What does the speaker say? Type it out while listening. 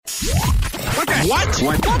What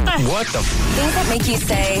the? Things that make you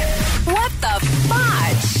say, what the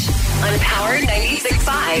fudge? On Power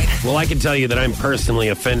 96.5. Well, I can tell you that I'm personally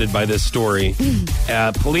offended by this story.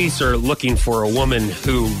 Police are looking for a woman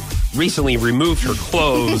who recently removed her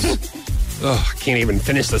clothes. I can't even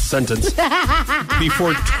finish the sentence.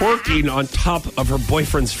 Before twerking on top of her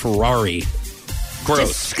boyfriend's Ferrari. Gross.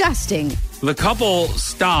 Disgusting. The couple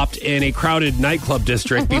stopped in a crowded nightclub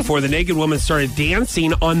district before the naked woman started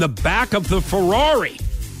dancing on the back of the Ferrari.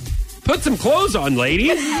 Put some clothes on, lady.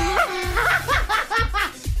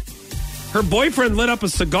 Her boyfriend lit up a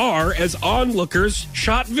cigar as onlookers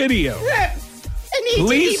shot video. And he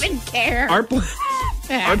Police didn't even care. Are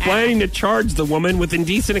planning to charge the woman with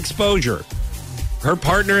indecent exposure. Her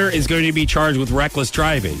partner is going to be charged with reckless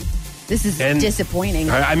driving. This is disappointing.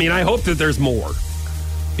 I mean, I hope that there's more.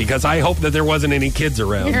 Because I hope that there wasn't any kids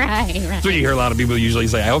around. Right. That's what you hear a lot of people usually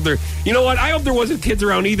say. I hope there... You know what? I hope there wasn't kids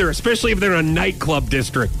around either, especially if they're in a nightclub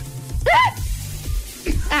district.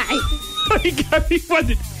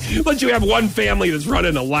 Let you have one family that's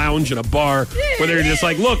running a lounge and a bar where they're just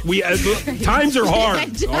like, look, times are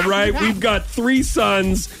hard, all right? We've got 3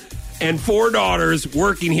 sons and 4 daughters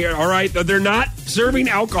working here, all right? They're not serving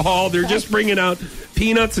alcohol. They're just bringing out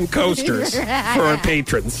peanuts and coasters for our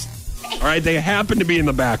patrons. All right? They happen to be in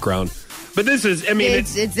the background. But this is, I mean...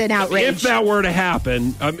 It's an outrage. If that were to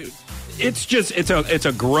happen... it's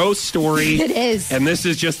a gross story. It is. And this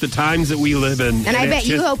is just the times that we live in. And I bet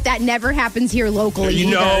you hope that never happens here locally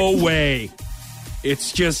either. No way.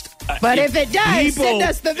 It's just... But if it does, send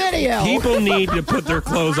us the video. People need to put their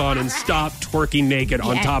clothes on and stop twerking naked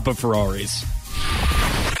on top of Ferraris.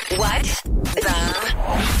 What the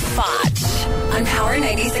fudge? On Power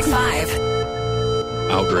 96.5.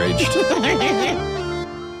 Outraged.